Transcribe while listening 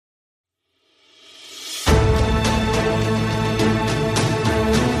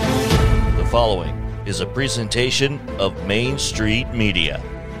following is a presentation of Main Street Media,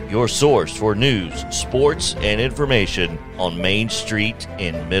 your source for news, sports, and information on Main Street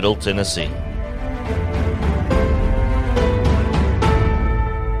in Middle Tennessee.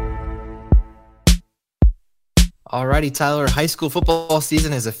 Alrighty, Tyler, high school football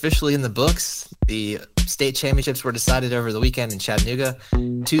season is officially in the books. The state championships were decided over the weekend in Chattanooga.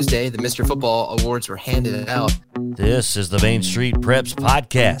 Tuesday, the Mr. Football Awards were handed out. This is the Main Street Preps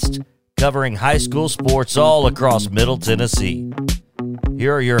Podcast, covering high school sports all across Middle Tennessee.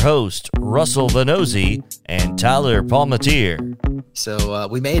 Here are your hosts, Russell Vanozzi and Tyler Palmatier. So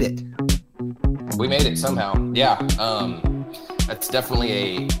we made it. We made it somehow. Yeah, that's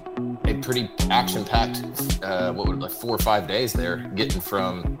definitely a pretty action-packed, 4 or 5 days there, getting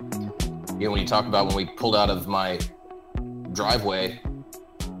from, when you talk about when we pulled out of my driveway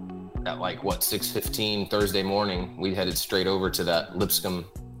at 6:15 Thursday morning, we headed straight over to that Lipscomb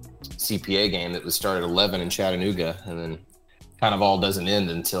CPA game that was started at 11 in Chattanooga, and then kind of all doesn't end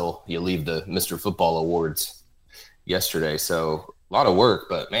until you leave the Mr. Football Awards yesterday. So a lot of work,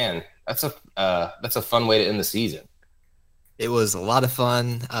 but man, that's a fun way to end the season. It was a lot of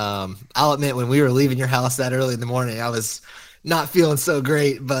fun. I'll admit, when we were leaving your house that early in the morning, I was not feeling so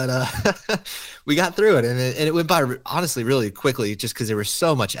great, but we got through it, and it went by honestly really quickly, just because there was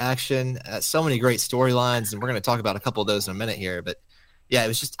so much action, so many great storylines, and we're going to talk about a couple of those in a minute here. But yeah, it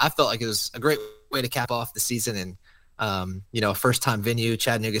was just, I felt like it was a great way to cap off the season, and a first-time venue.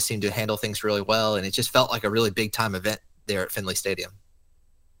 Chattanooga seemed to handle things really well, and it just felt like a really big-time event there at Finley Stadium.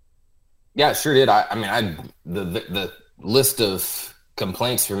 Yeah, it sure did. The list of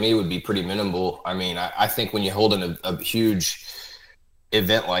complaints for me would be pretty minimal. I think when you hold a huge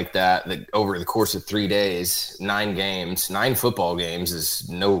event like that over the course of 3 days, 9 football games is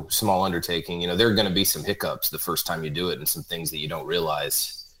no small undertaking. There are going to be some hiccups the first time you do it and some things that you don't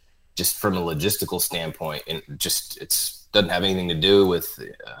realize just from a logistical standpoint. And just, doesn't have anything to do with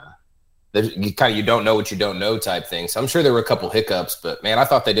you don't know what you don't know type thing. So I'm sure there were a couple hiccups, but man, I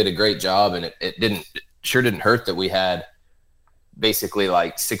thought they did a great job, and it didn't hurt that we had basically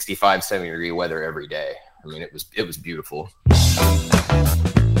 65, 70 degree weather every day. It was beautiful.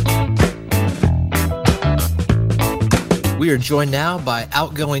 We are joined now by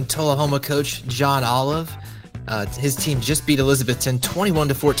outgoing Tullahoma coach John Olive. His team just beat Elizabethton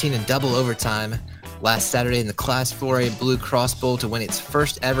 21-14 in double overtime last Saturday in the Class 4A Blue Cross Bowl to win its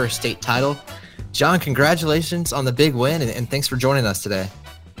first ever state title. John, congratulations on the big win, and thanks for joining us today.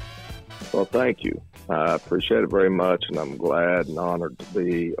 Well, thank you. I appreciate it very much, and I'm glad and honored to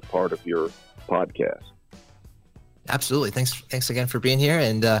be a part of your podcast. Absolutely. Thanks again for being here.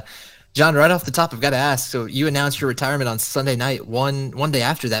 And John, right off the top, I've got to ask, so you announced your retirement on Sunday night, one day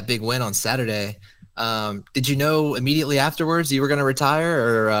after that big win on Saturday. Did you know immediately afterwards you were going to retire,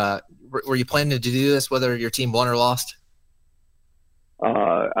 or were you planning to do this whether your team won or lost?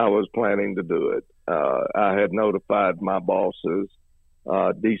 I was planning to do it. I had notified my bosses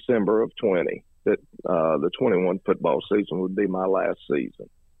December of 20 that the 21 football season would be my last season.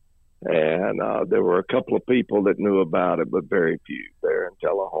 And there were a couple of people that knew about it, but very few there in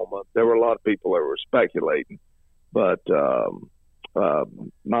Tullahoma. There were a lot of people that were speculating, but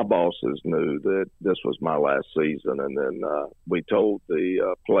my bosses knew that this was my last season. And then we told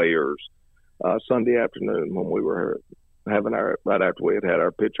the players Sunday afternoon when we were right after we had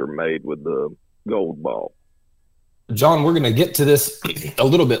our picture made with the gold ball. John, we're going to get to this a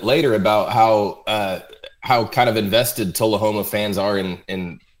little bit later about how kind of invested Tullahoma fans are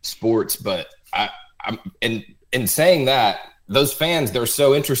in sports, but I'm in saying that, those fans, they're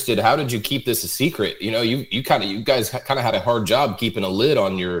so interested. How did you keep this a secret? You guys kind of had a hard job keeping a lid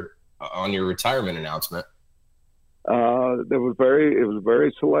on your retirement announcement. It was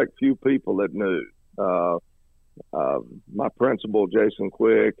very select few people that knew. My principal, Jason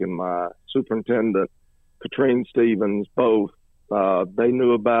Quick, and my superintendent, Katrine Stevens, both, they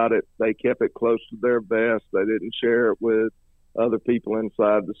knew about it. They kept it close to their vest. They didn't share it with other people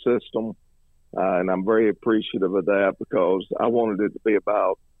inside the system. And I'm very appreciative of that, because I wanted it to be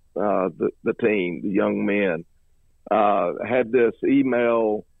about the team, the young men. I had this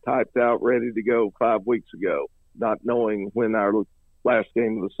email typed out ready to go 5 weeks ago, not knowing when our last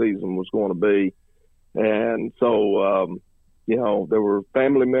game of the season was going to be. And so, there were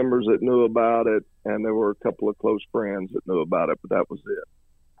family members that knew about it, and there were a couple of close friends that knew about it, but that was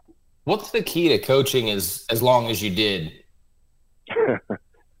it. What's the key to coaching as long as you did?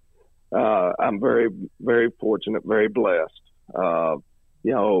 I'm very, very fortunate, very blessed. I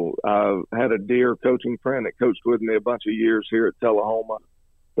had a dear coaching friend that coached with me a bunch of years here at Tullahoma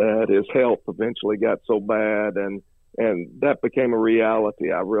that his health eventually got so bad, and And that became a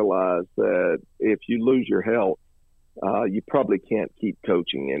reality. I realized that if you lose your health, you probably can't keep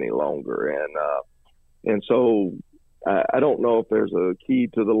coaching any longer. And so I don't know if there's a key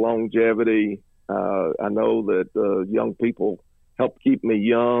to the longevity. I know that young people help keep me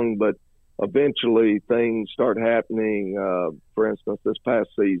young, but eventually things start happening. For instance, this past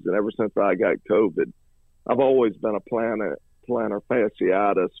season, ever since I got COVID, I've always been a plantar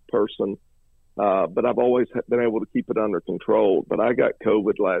fasciitis person, but I've always been able to keep it under control. But I got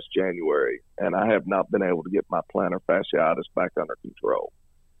COVID last January, and I have not been able to get my plantar fasciitis back under control.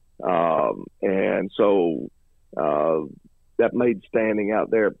 And so that made standing out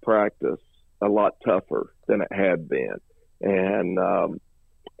there at practice a lot tougher than it had been. And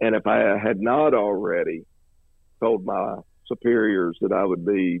if I had not already told my superiors that I would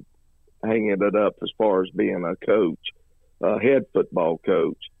be hanging it up as far as being a coach, a head football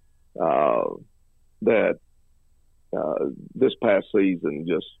coach, that this past season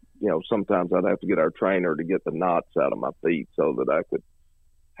just, sometimes I'd have to get our trainer to get the knots out of my feet so that I could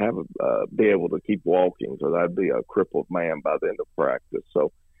be able to keep walking, because I'd be a crippled man by the end of practice.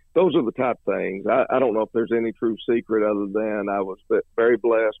 So those are the type of things. I don't know if there's any true secret other than I was very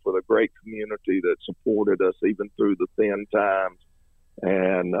blessed with a great community that supported us even through the thin times.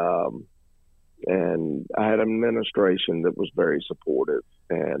 And I had an administration that was very supportive,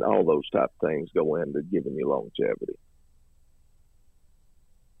 and all those type of things go into giving you longevity.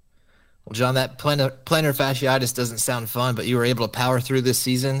 Well, John, that plantar fasciitis doesn't sound fun, but you were able to power through this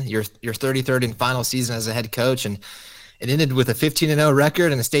season, your 33rd and final season as a head coach, and it ended with a 15-0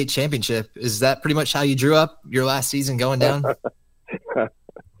 record and a state championship. Is that pretty much how you drew up your last season going down?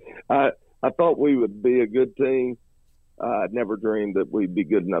 I thought we would be a good team. I never dreamed that we'd be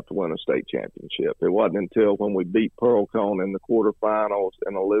good enough to win a state championship. It wasn't until when we beat Pearl-Cohn in the quarterfinals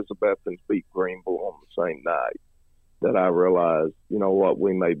and Elizabethans beat Greenville on the same night that I realized,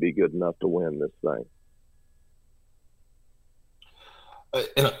 we may be good enough to win this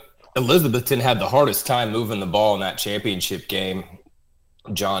thing. Elizabethton had the hardest time moving the ball in that championship game.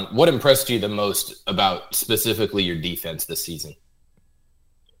 John, what impressed you the most about specifically your defense this season?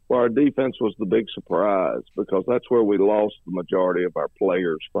 Well, our defense was the big surprise, because that's where we lost the majority of our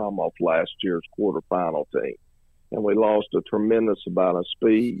players from off last year's quarterfinal team. And we lost a tremendous amount of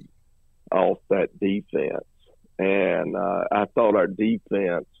speed off that defense. And I thought our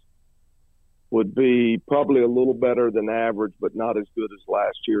defense would be probably a little better than average, but not as good as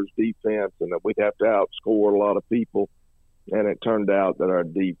last year's defense, and that we'd have to outscore a lot of people. And it turned out that our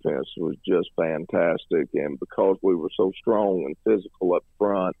defense was just fantastic. And because we were so strong and physical up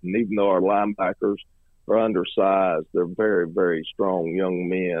front, and even though our linebackers are undersized, they're very, very strong young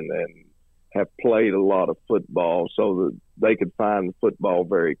men and have played a lot of football so that they could find the football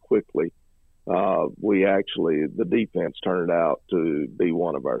very quickly. The defense turned out to be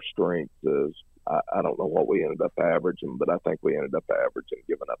one of our strengths. I don't know what we ended up averaging, but I think we ended up averaging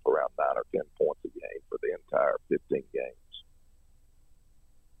giving up around 9 or 10 points a game for the entire 15 games.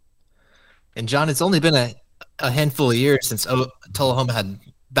 And John, it's only been a handful of years since Tullahoma had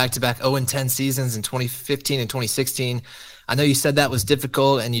back-to-back 0-10 seasons in 2015 and 2016. I know you said that was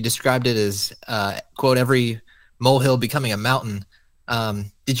difficult, and you described it as, quote, every molehill becoming a mountain.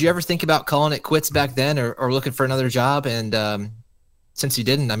 Did you ever think about calling it quits back then or looking for another job? And since you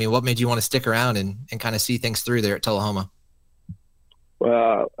didn't, what made you want to stick around and kind of see things through there at Tullahoma?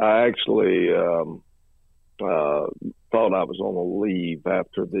 Well, I actually thought I was on a leave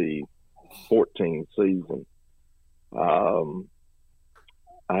after the 14th season.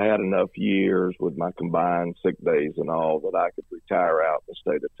 I had enough years with my combined sick days and all that I could retire out in the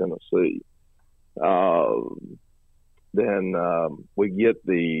state of Tennessee. Then we get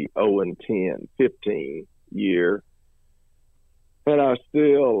the 0-10, 15 year. And I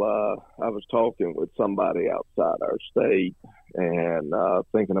was talking with somebody outside our state and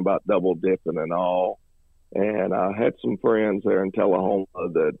thinking about double dipping and all. And I had some friends there in Tullahoma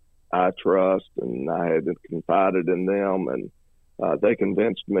that I trust, and I had confided in them, and they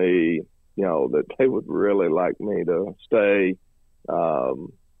convinced me, that they would really like me to stay.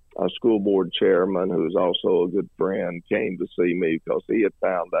 A school board chairman, who is also a good friend, came to see me because he had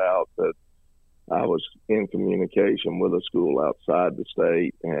found out that I was in communication with a school outside the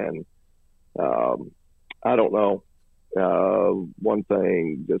state. And I don't know, one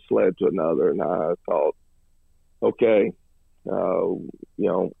thing just led to another, and I thought, okay,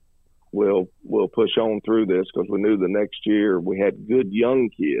 we'll push on through this, because we knew the next year we had good young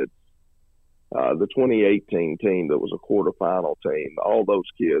kids. The 2018 team that was a quarterfinal team, all those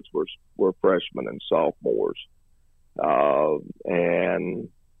kids were freshmen and sophomores. And,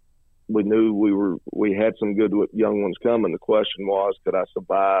 we knew we had some good young ones coming. The question was, could I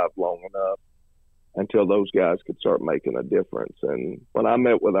survive long enough until those guys could start making a difference? And when I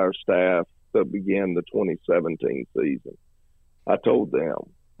met with our staff to begin the 2017 season, I told them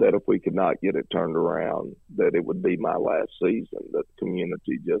that if we could not get it turned around, that it would be my last season, that the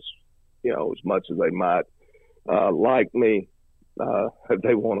community just, as much as they might like me,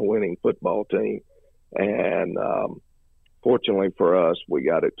 they want a winning football team. And fortunately for us, we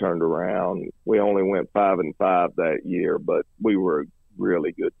got it turned around. We only went 5-5 that year, but we were a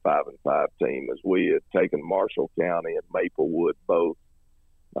really good 5-5 team, as we had taken Marshall County and Maplewood both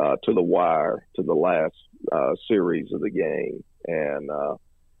to the wire, to the last series of the game.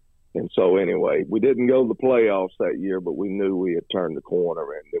 And so anyway, we didn't go to the playoffs that year, but we knew we had turned the corner,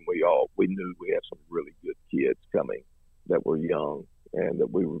 and then we knew we had some really good kids coming that were young, and that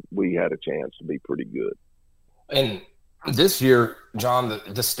we had a chance to be pretty good. And this year, John,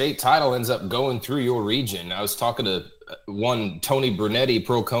 the state title ends up going through your region. I was talking to Tony Brunetti,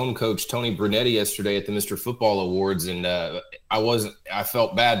 Pearl Cone coach Tony Brunetti, yesterday at the Mr. Football Awards, and I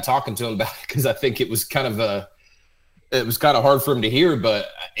felt bad talking to him about it because I think it was kind of hard for him to hear,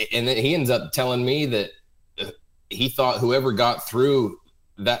 and then he ends up telling me that he thought whoever got through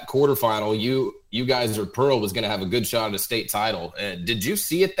that quarterfinal, you guys or Pearl, was going to have a good shot at a state title. Did you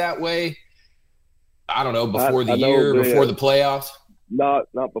see it that way? I don't know, before the year, before the playoffs? Not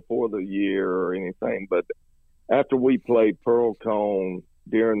before the year or anything, but after we played Pearl Cone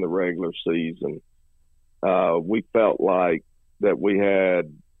during the regular season, we felt like that we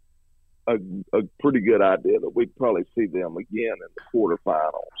had a pretty good idea that we'd probably see them again in the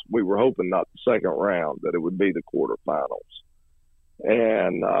quarterfinals. We were hoping not the second round, that it would be the quarterfinals.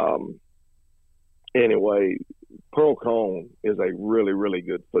 And anyway, Pearl Cone is a really, really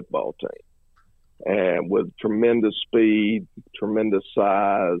good football team, and with tremendous speed, tremendous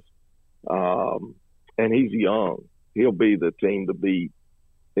size, and he's young. He'll be the team to beat,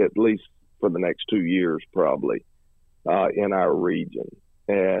 at least for the next 2 years probably, in our region.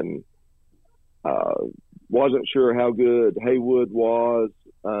 And wasn't sure how good Haywood was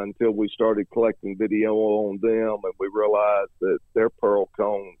until we started collecting video on them, and we realized that they're Pearl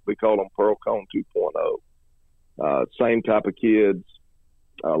Cone. We call them Pearl Cone 2.0. Same type of kids,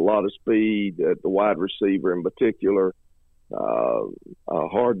 a lot of speed at the wide receiver in particular, a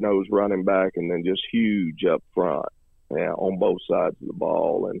hard-nosed running back, and then just huge up front on both sides of the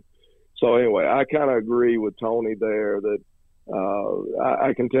ball. And so anyway, I kind of agree with Tony there that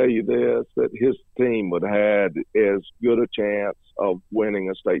I can tell you this, that his team would have had as good a chance of winning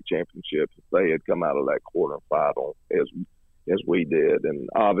a state championship if they had come out of that quarterfinal as we did. And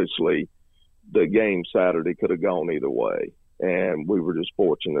obviously the game Saturday could have gone either way. And we were just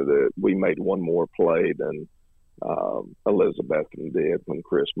fortunate that we made one more play than Elizabeth did when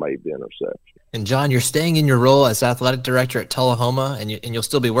Chris made the interception. And John, you're staying in your role as athletic director at Tullahoma, and you'll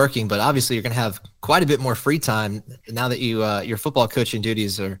still be working, but obviously you're going to have quite a bit more free time now that your football coaching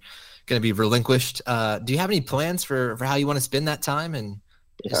duties are going to be relinquished. Do you have any plans for how you want to spend that time? And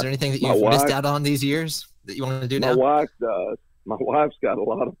is there anything that you've missed out on these years that you want to do now? My wife does. My wife's got a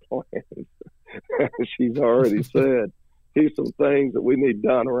lot of plans. She's already said, here's some things that we need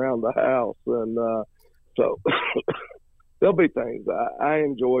done around the house. And so there'll be things. I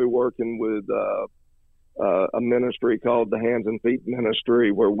enjoy working with a ministry called the Hands and Feet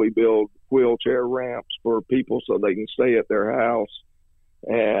Ministry, where we build wheelchair ramps for people so they can stay at their house.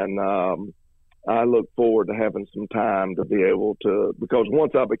 And I look forward to having some time to be able to, because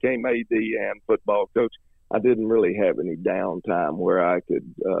once I became AD and football coach, I didn't really have any downtime where I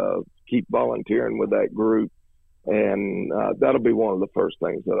could keep volunteering with that group. And that'll be one of the first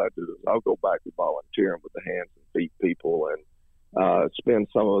things that I do is I'll go back to volunteering with the Hands and Feet people and spend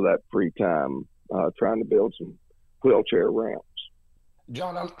some of that free time trying to build some wheelchair ramps.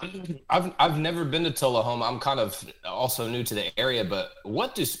 John, I've never been to Tullahoma. I'm kind of also new to the area, but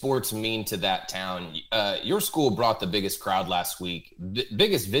what do sports mean to that town? Your school brought the biggest crowd last week,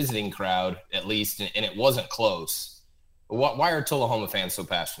 biggest visiting crowd at least, and it wasn't close. Why are Tullahoma fans so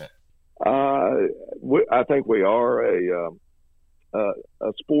passionate? I think we are a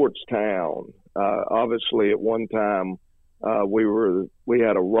sports town. Obviously, at one time we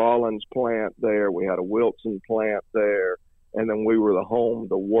had a Rollins plant there, we had a Wilson plant there, and then we were the home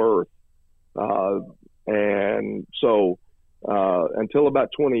to Worth. And so until about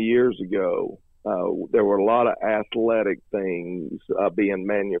 20 years ago, there were a lot of athletic things being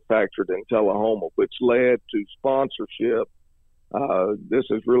manufactured in Tullahoma, which led to sponsorship. This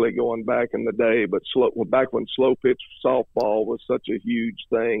is really going back in the day, but back when slow pitch softball was such a huge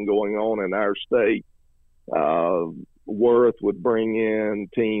thing going on in our state, Worth would bring in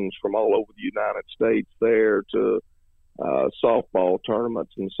teams from all over the United States there to softball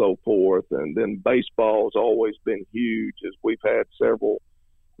tournaments and so forth. And then baseball's always been huge, as we've had several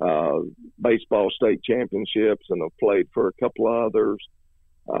baseball state championships and have played for a couple of others.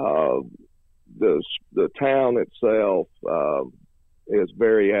 The town itself is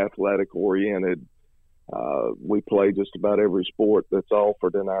very athletic oriented. We play just about every sport that's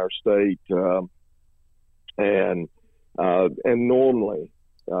offered in our state, and normally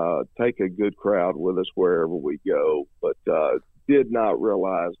take a good crowd with us wherever we go, but did not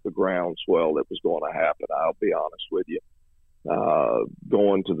realize the groundswell that was going to happen. I'll be honest with you.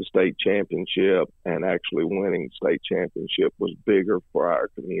 Going to the state championship and actually winning the state championship was bigger for our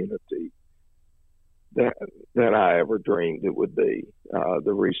community than I ever dreamed it would be.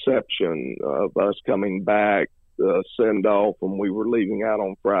 The reception of us coming back, the send-off when we were leaving out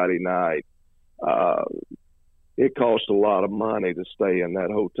on Friday night, it cost a lot of money to stay in that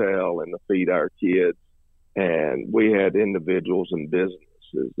hotel and to feed our kids. And we had individuals and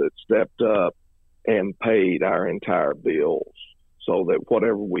businesses that stepped up and paid our entire bills so that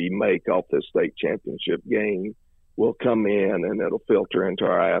whatever we make off this state championship game will come in and it'll filter into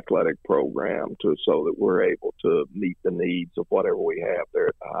our athletic program so that we're able to meet the needs of whatever we have there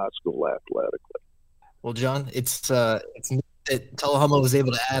at the high school athletically. Well, John, it's neat that Tullahoma was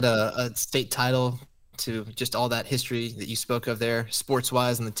able to add a state title to just all that history that you spoke of there,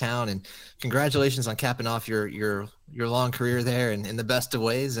 sports-wise in the town. And congratulations on capping off your long career there in the best of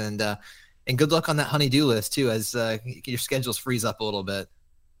ways. And good luck on that honey-do list too, as your schedules freeze up a little bit.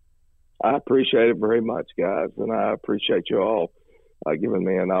 I appreciate it very much, guys, and I appreciate you all giving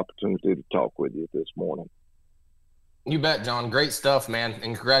me an opportunity to talk with you this morning. You bet, John. Great stuff, man,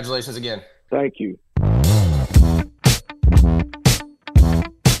 and congratulations again. Thank you.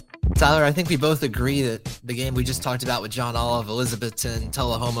 Tyler, I think we both agree that the game we just talked about with John Olive, Elizabethton,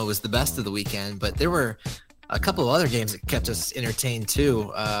 Tullahoma was the best of the weekend, but there were a couple of other games that kept us entertained too.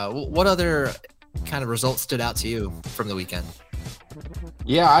 What other kind of results stood out to you from the weekend?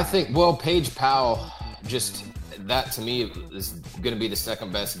 Yeah, I think, well, Paige Powell, just that to me is going to be the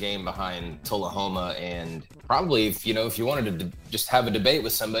second best game behind Tullahoma. And probably, if you wanted to just have a debate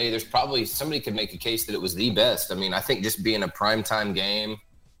with somebody, there's probably somebody could make a case that it was the best. I mean, I think just being a primetime game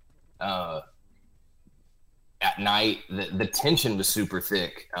at night, the tension was super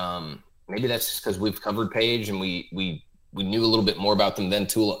thick. Maybe that's just because we've covered Paige and we knew a little bit more about them than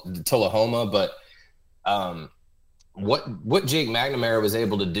Tullahoma, but what Jake McNamara was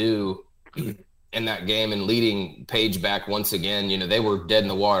able to do in that game and leading Paige back once again, they were dead in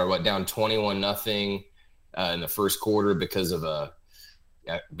the water, down 21-0 in the first quarter because of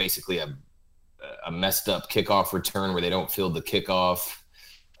basically a messed up kickoff return where they don't field the kickoff.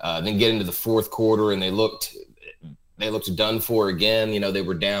 Then get into the fourth quarter and they looked done for again. They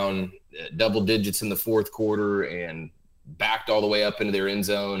were down double digits in the fourth quarter and backed all the way up into their end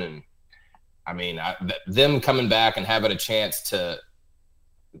zone. And I mean, them coming back and having a chance to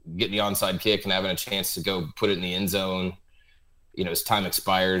get the onside kick and having a chance to go put it in the end zone, as time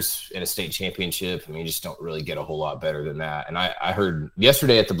expires in a state championship, I mean, you just don't really get a whole lot better than that. And I heard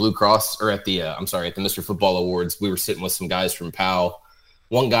yesterday at the Blue Cross, or at the Mr. Football Awards, we were sitting with some guys from Powell,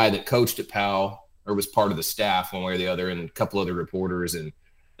 one guy that coached at Powell or was part of the staff one way or the other, and a couple other reporters, and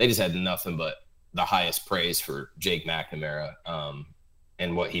they just had nothing but the highest praise for Jake McNamara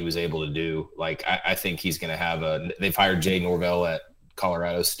and what he was able to do. Like, I think he's going to have they've hired Jay Norvell at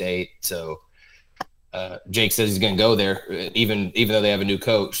Colorado State. So Jake says he's going to go there, even though they have a new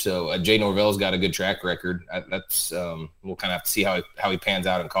coach. So Jay Norvell's got a good track record. That's we'll kind of have to see how he pans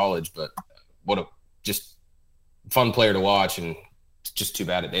out in college, but what a just fun player to watch, and it's just too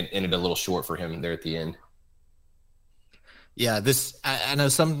bad it ended a little short for him there at the end. Yeah, I know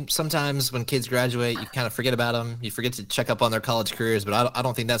sometimes when kids graduate, you kind of forget about them. You forget to check up on their college careers, but I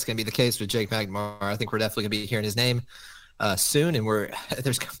don't think that's going to be the case with Jake McNamara. I think we're definitely going to be hearing his name soon, and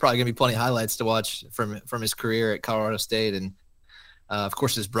there's probably going to be plenty of highlights to watch from his career at Colorado State. And of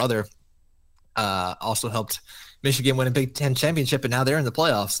course, his brother also helped Michigan win a Big Ten championship, and now they're in the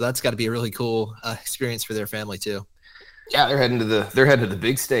playoffs. So that's got to be a really cool experience for their family too. Yeah, they're heading to the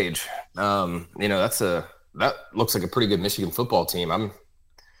big stage. That looks like a pretty good Michigan football team.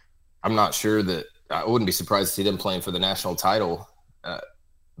 I'm not sure that I wouldn't be surprised to see them playing for the national title,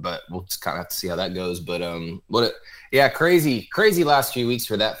 but we'll just kind of have to see how that goes. But crazy last few weeks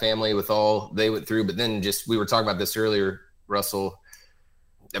for that family with all they went through. But then we were talking about this earlier, Russell.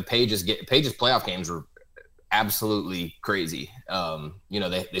 Paige's playoff games were absolutely crazy.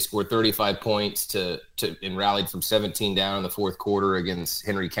 They scored 35 points and rallied from 17 down in the fourth quarter against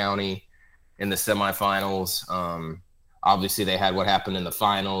Henry County in the semifinals. Obviously, they had what happened in the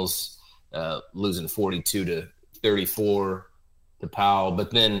finals, losing 42-34 to Powell.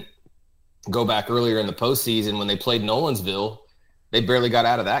 But then go back earlier in the postseason when they played Nolensville, they barely got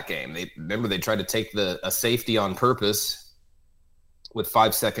out of that game. They tried to take a safety on purpose with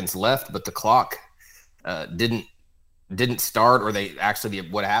 5 seconds left, but the clock didn't start, or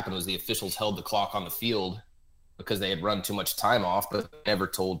what happened was the officials held the clock on the field because they had run too much time off, but never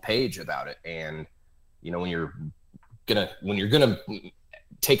told Page about it. And when you're gonna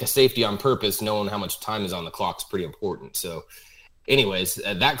take a safety on purpose, knowing how much time is on the clock is pretty important. So anyways,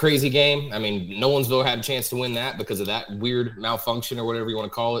 that crazy game, I mean, Nolensville had a chance to win that because of that weird malfunction or whatever you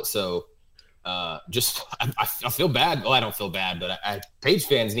want to call it. So I feel bad. Well, I don't feel bad, but Page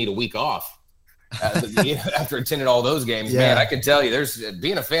fans need a week off after attending all those games. Yeah. Man, I can tell you,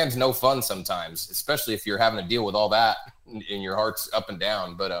 being a fan's no fun sometimes, especially if you're having to deal with all that and your heart's up and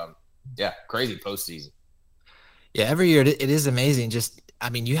down. But crazy postseason. Yeah, every year it is amazing.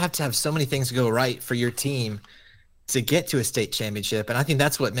 You have to have so many things go right for your team to get to a state championship. And I think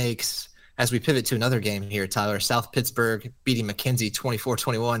that's what makes, as we pivot to another game here, Tyler, South Pittsburgh beating McKenzie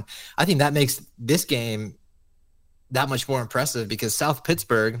 24-21. I think that makes this game that much more impressive because South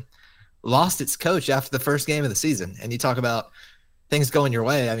Pittsburgh lost its coach after the first game of the season. And you talk about things going your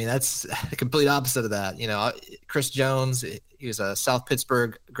way. I mean, that's the complete opposite of that. Chris Jones, he was a South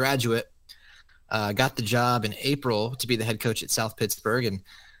Pittsburgh graduate, got the job in April to be the head coach at South Pittsburgh. And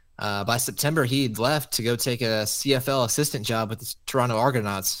by September, he'd left to go take a CFL assistant job with the Toronto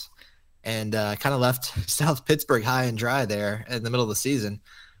Argonauts and kind of left South Pittsburgh high and dry there in the middle of the season.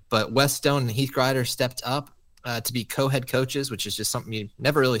 But Wes Stone and Heath Grider stepped up to be co-head coaches, which is just something you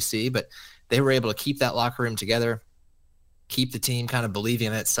never really see. But they were able to keep that locker room together, keep the team kind of believing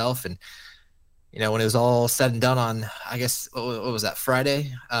in itself. And, when it was all said and done on, I guess, what was that,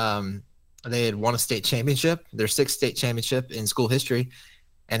 Friday? They had won a state championship, their 6th state championship in school history,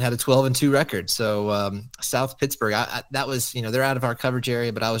 and had a 12-2 record. So South Pittsburgh, that was, they're out of our coverage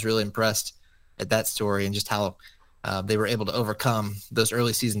area, but I was really impressed at that story and just how they were able to overcome those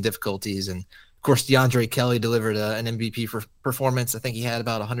early season difficulties. And of course, DeAndre Kelly delivered an MVP performance. I think he had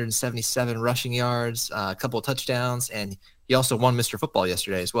about 177 rushing yards, a couple of touchdowns, and he also won Mr. Football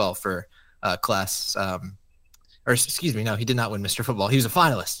yesterday as well for class. No, he did not win Mr. Football. He was a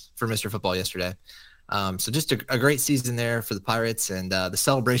finalist for Mr. Football yesterday. So just a great season there for the Pirates, and the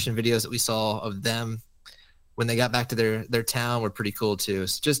celebration videos that we saw of them when they got back to their town were pretty cool too.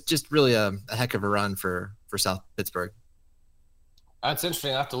 So just really a heck of a run for South Pittsburgh. That's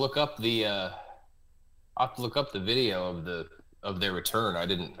interesting. I have to look up the video of their return. I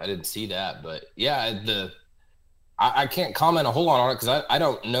didn't see that, but yeah, I can't comment a whole lot on it because I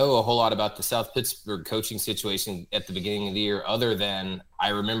don't know a whole lot about the South Pittsburgh coaching situation at the beginning of the year, other than I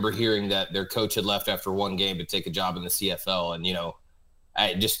remember hearing that their coach had left after one game to take a job in the CFL. And,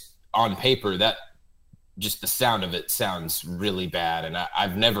 I just on paper, that just the sound of it sounds really bad. And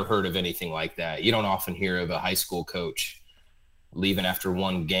I've never heard of anything like that. You don't often hear of a high school coach leaving after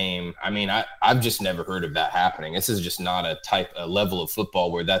one game. I mean, I've just never heard of that happening. This is just not a level of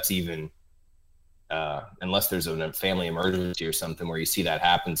football where that's even – unless there's a family emergency or something where you see that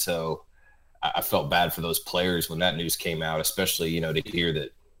happen. So I felt bad for those players when that news came out, especially, to hear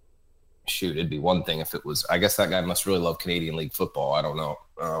that, shoot, it'd be one thing if it was, I guess that guy must really love Canadian League football. I don't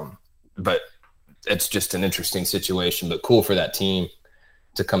know. But it's just an interesting situation, but cool for that team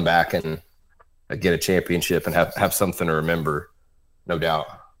to come back and get a championship and have something to remember, no doubt.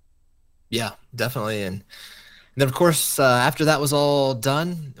 Yeah, definitely. And then, of course, after that was all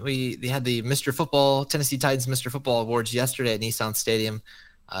done, they had the Tennessee Titans Mr. Football Awards yesterday at Nissan Stadium.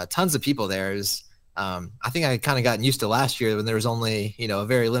 Tons of people there. I think I kind of gotten used to last year when there was only, a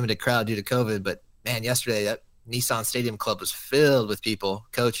very limited crowd due to COVID. But, man, yesterday that Nissan Stadium Club was filled with people,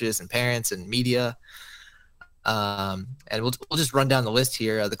 coaches and parents and media. And we'll just run down the list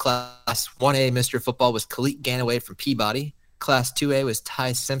here. The Class 1A Mr. Football was Khalid Ganaway from Peabody. Class 2A was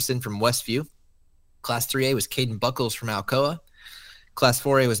Ty Simpson from Westview. Class 3A was Caden Buckles from Alcoa. Class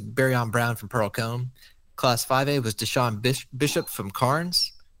 4A was Barryon Brown from Pearl-Cohn. Class 5A was Deshaun Bishop from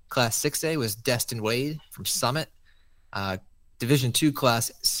Carnes. Class 6A was Destin Wade from Summit. Division II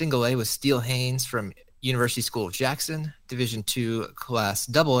Class Single A was Steele Haynes from University School of Jackson. Division II Class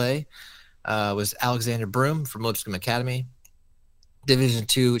AA was Alexander Broom from Lipscomb Academy. Division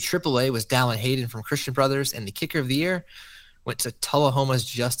II AAA was Dallin Hayden from Christian Brothers. And the kicker of the year went to Tullahoma's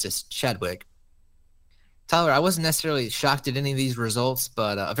Justice Chadwick. Tyler, I wasn't necessarily shocked at any of these results,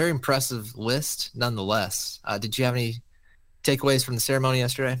 but a very impressive list nonetheless. Did you have any takeaways from the ceremony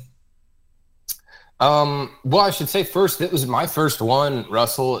yesterday? Well, I should say first, it was my first one,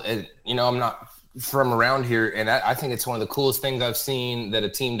 Russell. I'm not from around here, and I think it's one of the coolest things I've seen that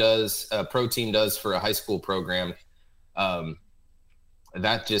a pro team does for a high school program. I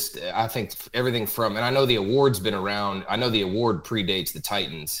think everything from, and I know the award's been around. I know the award predates the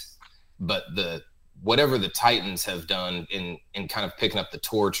Titans, but whatever the Titans have done in kind of picking up the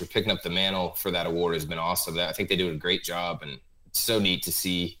torch or picking up the mantle for that award has been awesome. I think they do a great job, and it's so neat to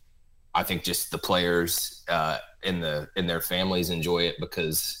see. I think just the players and their families enjoy it,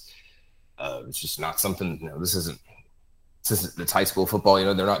 because it's just not something. This isn't it's high school football.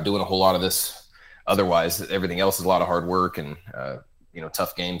 They're not doing a whole lot of this. Otherwise, everything else is a lot of hard work and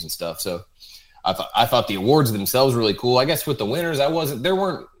tough games and stuff. So I thought the awards themselves were really cool. I guess with the winners, there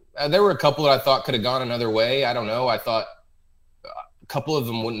were a couple that I thought could have gone another way. I don't know. I thought a couple of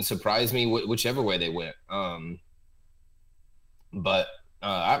them wouldn't surprise me whichever way they went. But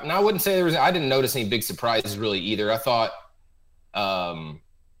I wouldn't say I didn't notice any big surprises really either. I thought,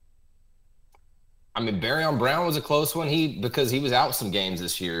 Barrion Brown was a close one. Because he was out some games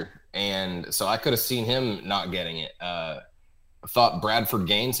this year, and so I could have seen him not getting it. I thought Bradford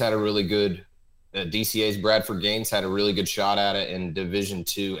Gaines had a really good DCA's Bradford Gaines had a really good shot at it in Division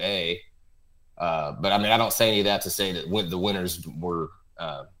II-A. But I don't say any of that to say that the winners were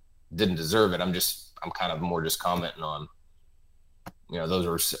didn't deserve it. I'm kind of more just commenting on, those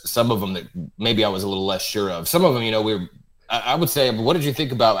were some of them that maybe I was a little less sure of. Some of them, I would say, what did you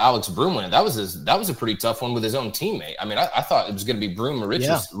think about Alex Broom winning? That was a pretty tough one with his own teammate. I thought it was going to be Broom or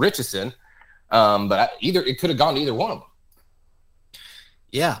Richardson, but it could have gone to either one of them.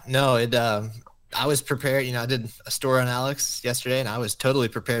 Yeah, no, I was prepared. I did a story on Alex yesterday, and I was totally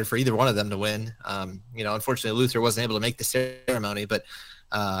prepared for either one of them to win. Unfortunately, Luther wasn't able to make the ceremony, but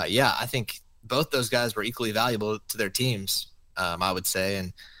I think both those guys were equally valuable to their teams, I would say.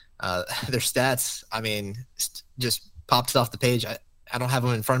 And their stats, just popped off the page. I don't have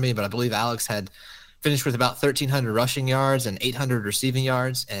them in front of me, but I believe Alex had finished with about 1,300 rushing yards and 800 receiving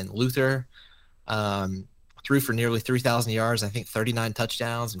yards, and Luther threw for nearly 3,000 yards, I think 39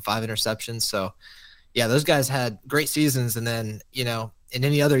 touchdowns and 5 interceptions. So, yeah, those guys had great seasons. And then, in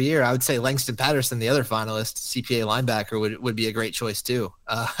any other year, I would say Langston Patterson, the other finalist, CPA linebacker, would be a great choice too.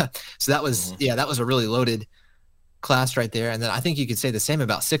 So that was, that was a really loaded class right there. And then I think you could say the same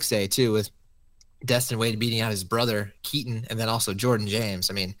about 6A too, with Destin Wade beating out his brother Keaton, and then also Jordan James.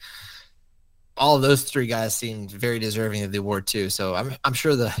 All of those three guys seemed very deserving of the award too. So I'm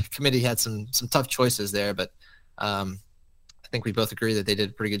sure the committee had some tough choices there, but I think we both agree that they did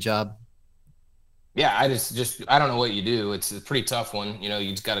a pretty good job. Yeah, I don't know what you do. It's a pretty tough one.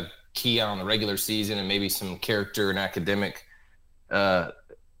 You just got to key on the regular season and maybe some character and academic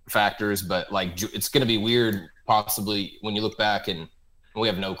factors, but it's going to be weird possibly when you look back, and we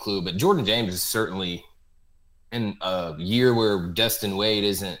have no clue. But Jordan James is certainly in a year where Destin Wade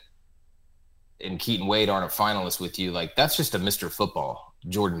isn't and Keaton Wade aren't a finalist with you. That's just a Mr. Football,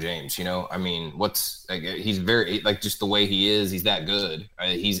 Jordan James. He's very just the way he is. He's that good.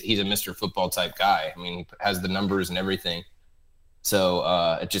 He's a Mr. Football type guy. He has the numbers and everything.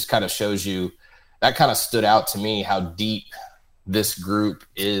 So it just kind of shows you, that kind of stood out to me how deep this group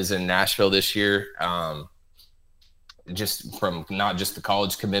is in Nashville this year. Just from not just the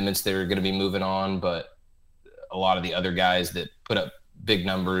college commitments that are going to be moving on, but a lot of the other guys that put up big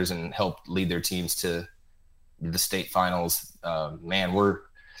numbers and helped lead their teams to the state finals. Man, we're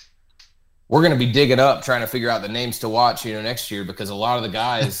going to be digging up trying to figure out the names to watch, next year, because a lot of the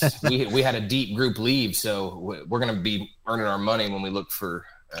guys we had a deep group leave, so we're going to be earning our money when we look for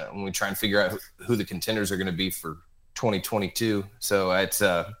when we try and figure out who the contenders are going to be for 2022. So it's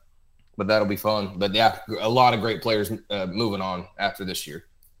but that'll be fun. But yeah, a lot of great players moving on after this year.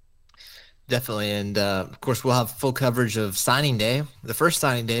 Definitely. And of course, we'll have full coverage of signing day, the first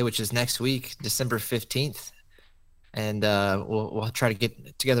signing day, which is next week, December 15th. And we'll try to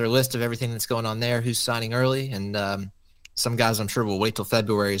get together a list of everything that's going on there, who's signing early. And some guys I'm sure will wait till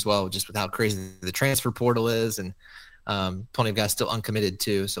February as well, just with how crazy the transfer portal is. And plenty of guys still uncommitted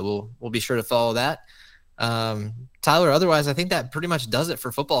too. So we'll be sure to follow that. Tyler, otherwise, I think that pretty much does it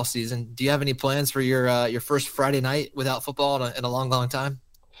for football season. Do you have any plans for your first Friday night without football in a long, long time?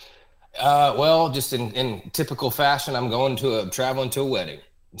 Well, just in typical fashion, I'm traveling to a wedding.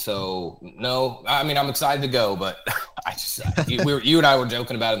 So no, I'm excited to go, but you and I were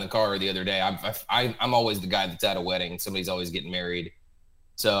joking about it in the car the other day. I'm always the guy that's at a wedding. Somebody's always getting married.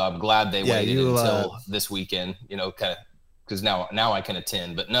 So I'm glad they waited until this weekend, kind of, because now I can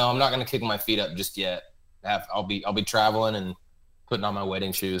attend, but no, I'm not going to kick my feet up just yet. I'll be traveling and putting on my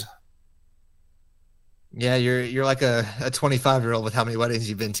wedding shoes. Yeah, you're like a 25-year-old with how many weddings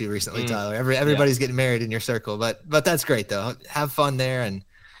you've been to recently, Tyler. Everybody's getting married in your circle, but that's great though. Have fun there, and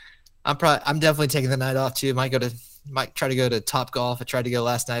I'm definitely taking the night off too. Might try to go to Top Golf. I tried to go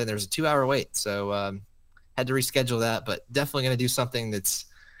last night and there was a 2-hour wait. So had to reschedule that, but definitely going to do something that's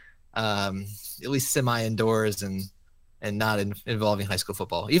at least semi-indoors and not involving high school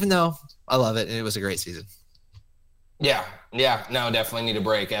football, even though I love it and it was a great season. Yeah. No, definitely need a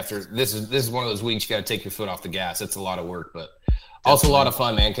break after this is one of those weeks you got to take your foot off the gas. It's a lot of work, but also a lot of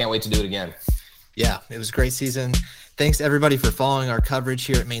fun, man. Can't wait to do it again. Yeah, it was a great season. Thanks to everybody for following our coverage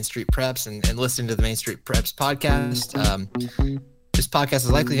here at Main Street Preps and listening to the Main Street Preps podcast. This podcast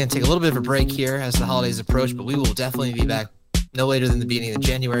is likely going to take a little bit of a break here as the holidays approach, but we will definitely be back no later than the beginning of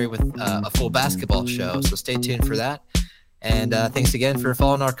January with a full basketball show. So stay tuned for that. And thanks again for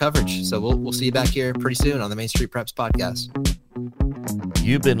following our coverage. So we'll see you back here pretty soon on the Main Street Preps podcast.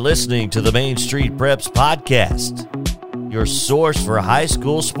 You've been listening to the Main Street Preps podcast, your source for high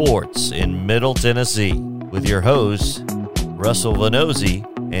school sports in Middle Tennessee, with your hosts, Russell Venozzi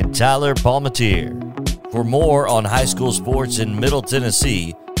and Tyler Palmatier. For more on high school sports in Middle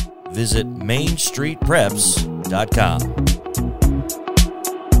Tennessee, visit mainstreetpreps.com.